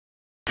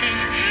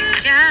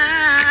Hey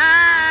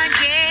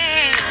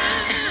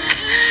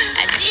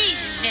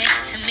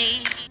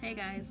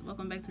guys,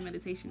 welcome back to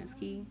Meditation is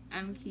Key.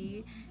 I'm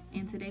Key,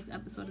 and today's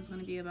episode is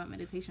going to be about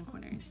meditation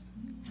corners.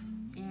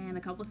 In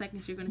a couple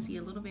seconds, you're going to see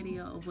a little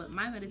video of what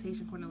my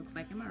meditation corner looks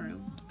like in my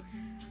room,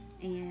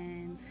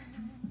 and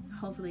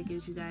hopefully it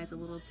gives you guys a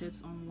little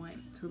tips on what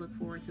to look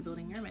forward to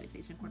building your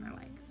meditation corner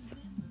like.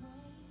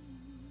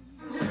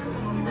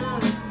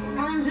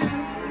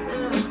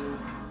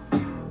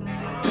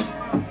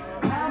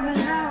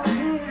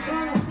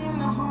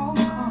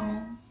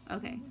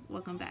 Okay,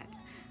 welcome back.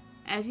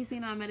 As you see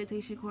in our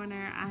meditation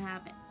corner, I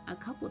have a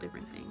couple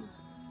different things.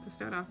 To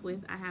start off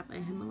with, I have a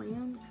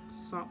Himalayan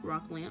salt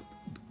rock lamp,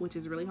 which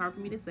is really hard for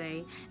me to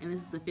say, and this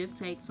is the 5th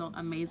take, so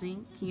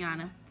amazing,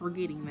 Kiana, for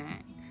getting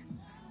that.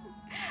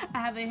 I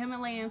have a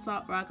Himalayan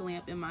salt rock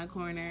lamp in my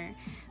corner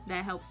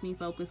that helps me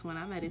focus when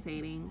I'm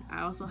meditating.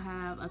 I also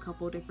have a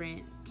couple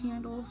different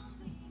candles.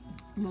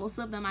 Most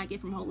of them I get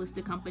from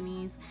holistic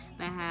companies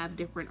that have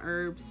different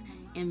herbs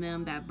in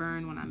them that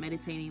burn when I'm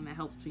meditating, that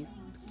helps me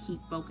keep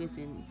focus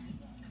and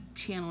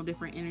channel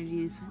different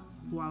energies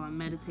while I'm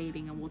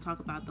meditating, and we'll talk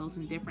about those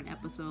in different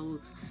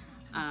episodes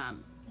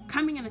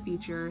coming in the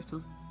future,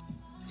 so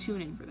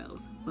tune in for those.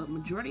 But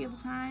majority of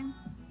the time,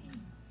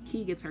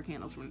 Key gets her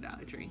candles from the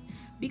Dollar Tree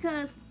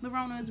because the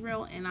Rona is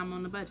real and I'm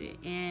on the budget.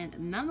 And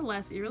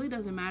nonetheless, it really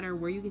doesn't matter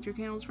where you get your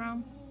candles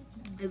from,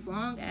 as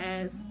long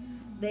as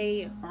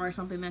they are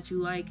something that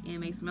you like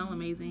and they smell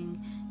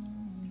amazing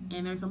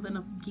and there's something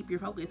to keep your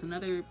focus.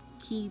 Another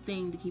key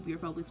thing to keep your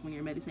focus when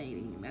you're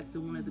meditating, that's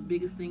one of the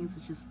biggest things,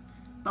 is just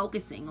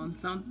focusing on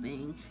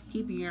something,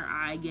 keeping your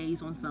eye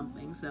gaze on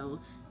something. So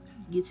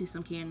get you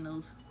some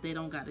candles. They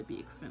don't gotta be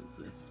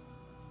expensive.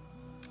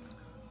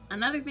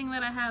 Another thing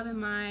that I have in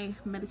my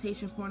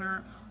meditation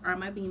corner are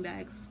my bean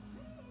bags.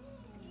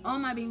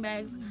 On my bean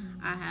bags,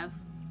 I have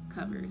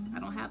covers. I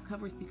don't have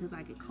covers because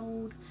I get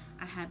cold.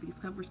 I have these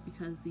covers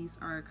because these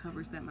are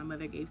covers that my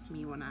mother gave to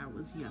me when I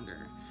was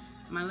younger.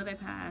 My mother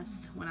passed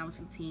when I was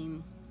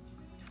 15,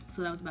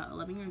 so that was about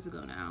 11 years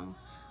ago now,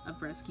 of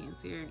breast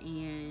cancer,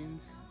 and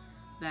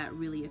that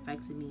really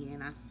affected me,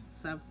 and I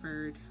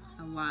suffered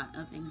a lot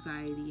of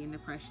anxiety and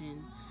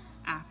depression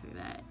after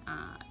that,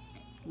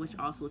 which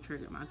also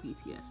triggered my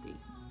PTSD.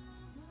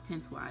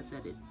 Hence why I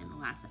said it in the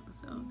last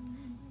episode,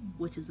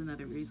 which is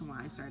another reason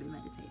why I started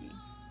meditating.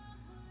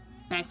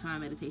 Back to my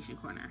meditation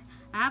corner.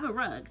 I have a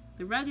rug.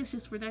 The rug is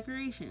just for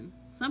decoration.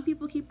 Some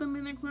people keep them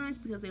in their corners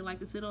because they like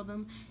to sit on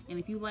them, and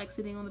if you like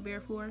sitting on the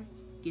bare floor,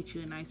 get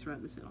you a nice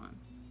rug to sit on.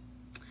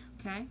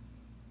 Okay?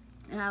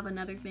 I have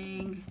another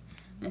thing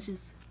that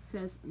just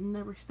says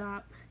never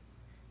stop.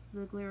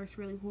 The glare is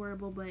really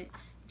horrible, but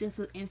just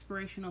an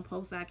inspirational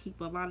post. I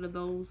keep a lot of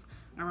those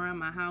around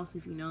my house.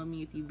 If you know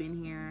me, if you've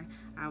been here,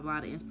 I have a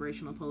lot of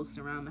inspirational posts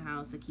around the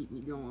house that keep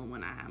me going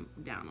when I'm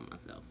down on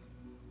myself.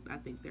 I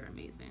think they're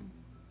amazing.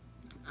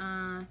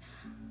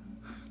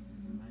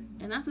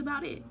 And that's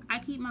about it. I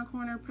keep my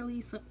corner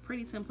pretty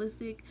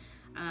simplistic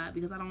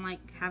because I don't like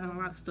having a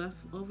lot of stuff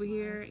over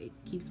here. It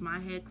keeps my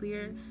head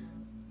clear.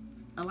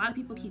 A lot of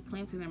people keep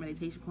plants in their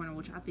meditation corner,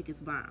 which I think is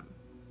bomb.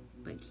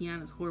 But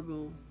Kiana's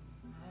horrible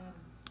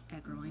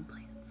at growing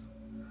plants.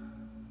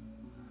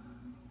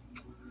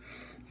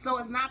 So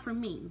it's not for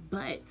me.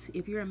 But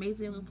if you're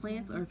amazing with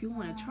plants, or if you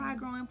want to try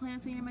growing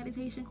plants in your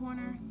meditation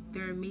corner,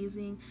 they're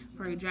amazing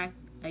for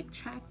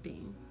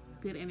attracting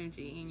good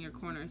energy in your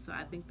corner. So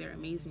I think they're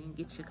amazing.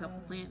 Get you a couple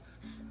plants,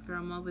 throw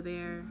them over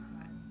there.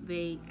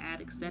 They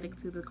add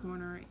aesthetic to the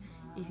corner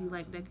if you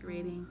like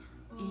decorating,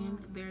 and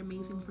they're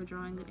amazing for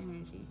drawing good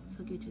energy.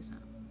 So get you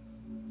some.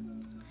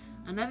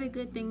 Another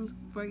good thing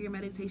for your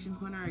meditation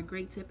corner, a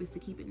great tip, is to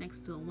keep it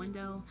next to a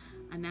window,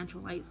 a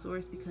natural light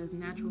source, because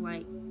natural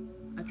light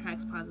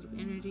attracts positive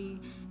energy,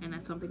 and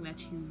that's something that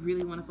you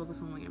really want to focus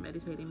on when you're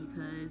meditating,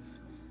 because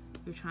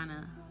you're trying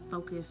to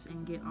focus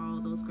and get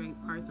all those great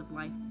parts of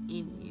life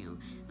in you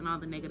and all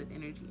the negative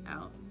energy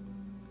out.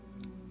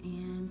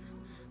 And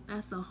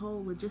that's the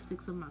whole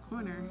logistics of my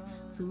corner.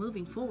 So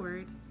moving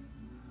forward,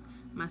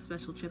 my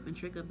special tip and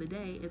trick of the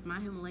day is my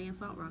Himalayan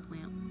salt rock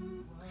lamp.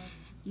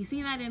 You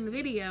see that in the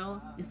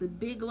video. It's a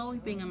big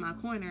glowy thing in my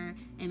corner,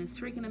 and it's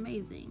freaking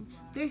amazing.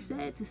 They're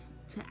said to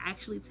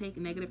actually take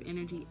negative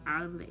energy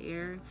out of the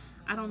air.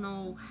 I don't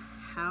know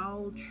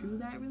how true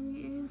that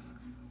really is,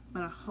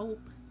 but I hope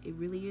it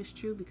really is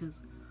true, because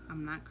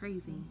I'm not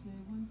crazy,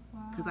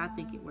 because I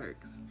think it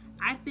works.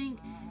 I think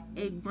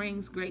it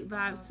brings great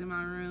vibes to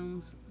my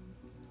rooms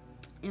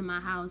in my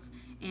house,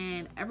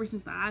 and ever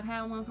since I've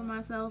had one for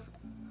myself,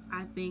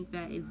 I think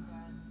that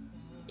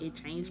it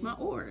changed my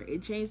aura.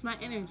 It changed my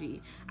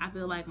energy. I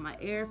feel like my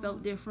air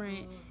felt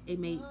different. It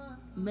made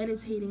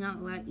meditating out a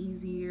lot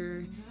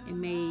easier. It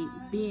made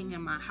being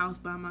in my house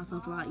by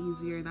myself a lot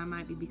easier. That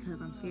might be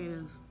because I'm scared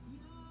of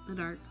the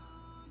dark.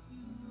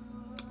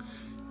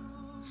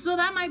 So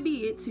that might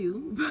be it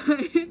too, but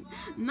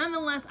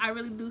nonetheless, I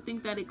really do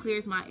think that it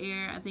clears my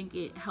air. I think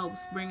it helps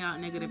bring out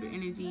negative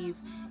energies,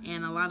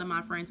 and a lot of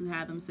my friends who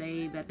have them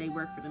say that they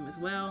work for them as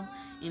well.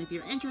 And if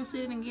you're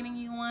interested in getting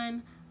you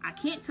one, I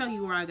can't tell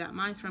you where I got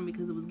mine from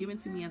because it was given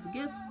to me as a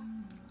gift.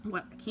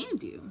 What I can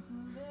do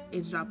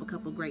is drop a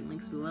couple great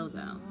links below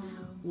though,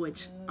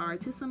 which are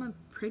to some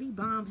pretty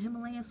bomb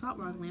Himalayan salt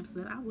rock lamps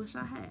that I wish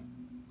I had.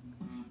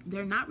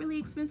 They're not really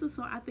expensive,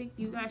 so I think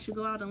you guys should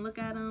go out and look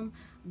at them,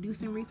 do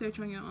some research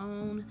on your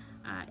own.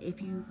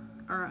 If you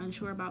are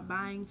unsure about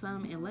buying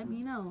some, and let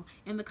me know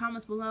in the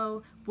comments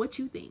below what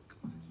you think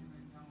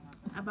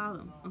about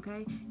them,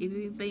 okay? If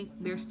you think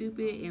they're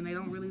stupid and they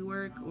don't really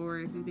work, or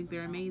if you think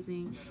they're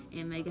amazing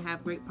and they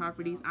have great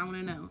properties, I want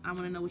to know. I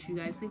want to know what you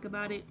guys think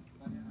about it.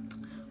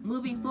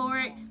 Moving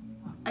forward,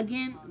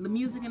 again, the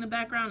music in the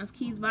background is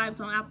Keys Vibes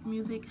on Apple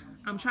Music.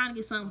 I'm trying to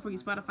get something for you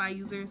Spotify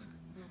users.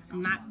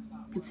 I'm not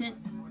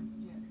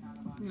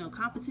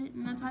competent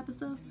in that type of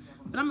stuff,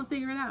 but I'm gonna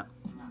figure it out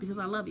because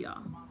I love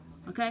y'all,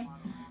 okay?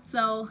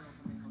 So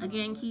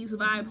again, Keys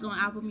Vibes on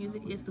Apple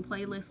Music is the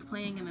playlist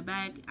playing in the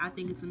back. I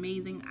think it's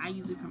amazing. I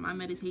use it for my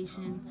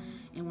meditation,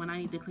 and when I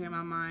need to clear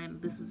my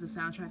mind, this is the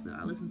soundtrack that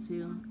I listen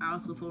to. I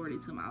also forward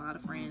it to a lot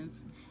of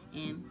friends,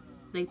 and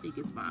they think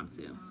it's bomb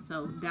too,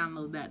 so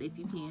download that if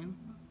you can.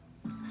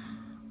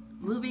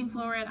 Moving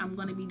forward, I'm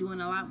going to be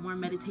doing a lot more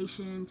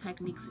meditation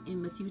techniques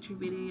in the future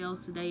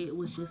videos. Today it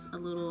was just a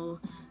little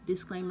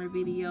disclaimer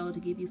video to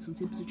give you some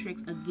tips and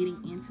tricks of getting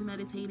into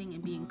meditating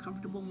and being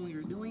comfortable when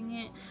you're doing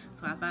it.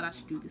 So I thought I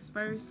should do this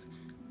first.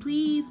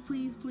 Please,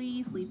 please,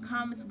 please leave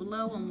comments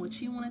below on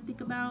what you want to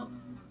think about.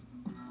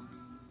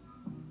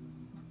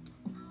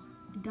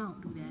 Don't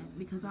do that,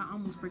 because I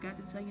almost forgot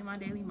to tell you my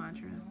daily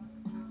mantra,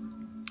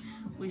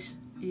 which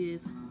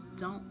is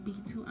don't be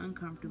too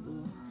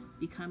uncomfortable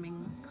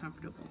becoming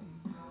comfortable.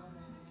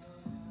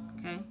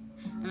 Okay?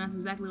 And that's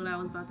exactly what I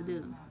was about to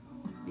do,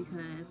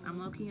 because I'm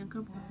low-key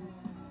uncomfortable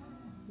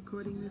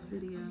recording this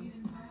video.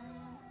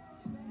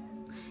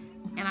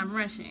 And I'm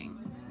rushing,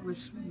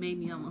 which made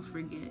me almost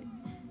forget.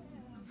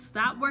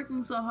 Stop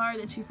working so hard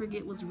that you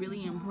forget what's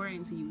really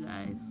important to you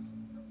guys.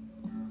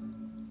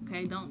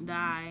 Okay? Don't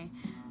die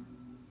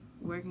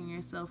working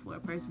yourself for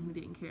a person who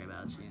didn't care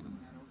about you.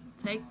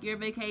 Take your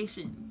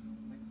vacations.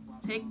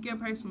 Take your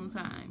personal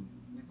time.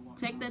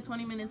 Take that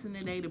 20 minutes in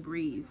the day to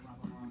breathe,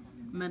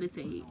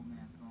 meditate,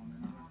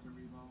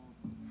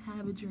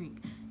 have a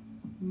drink.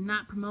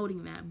 Not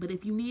promoting that, but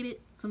if you need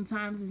it,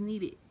 sometimes it's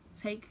needed.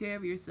 Take care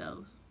of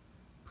yourselves.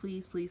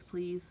 Please, please,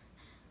 please.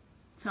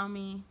 Tell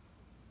me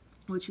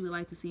what you would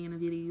like to see in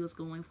the videos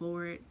going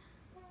forward.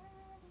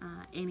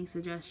 Any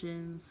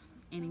suggestions,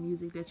 any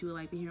music that you would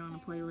like to hear on the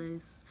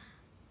playlist,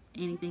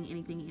 anything,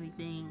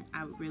 anything.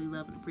 I would really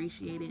love and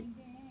appreciate it.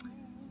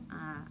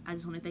 I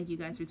just want to thank you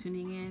guys for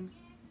tuning in.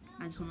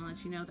 I just want to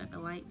let you know that the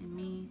light in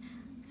me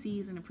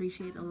sees and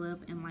appreciates the love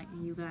and light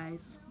in you guys.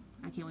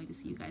 I can't wait to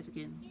see you guys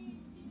again.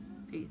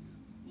 Peace.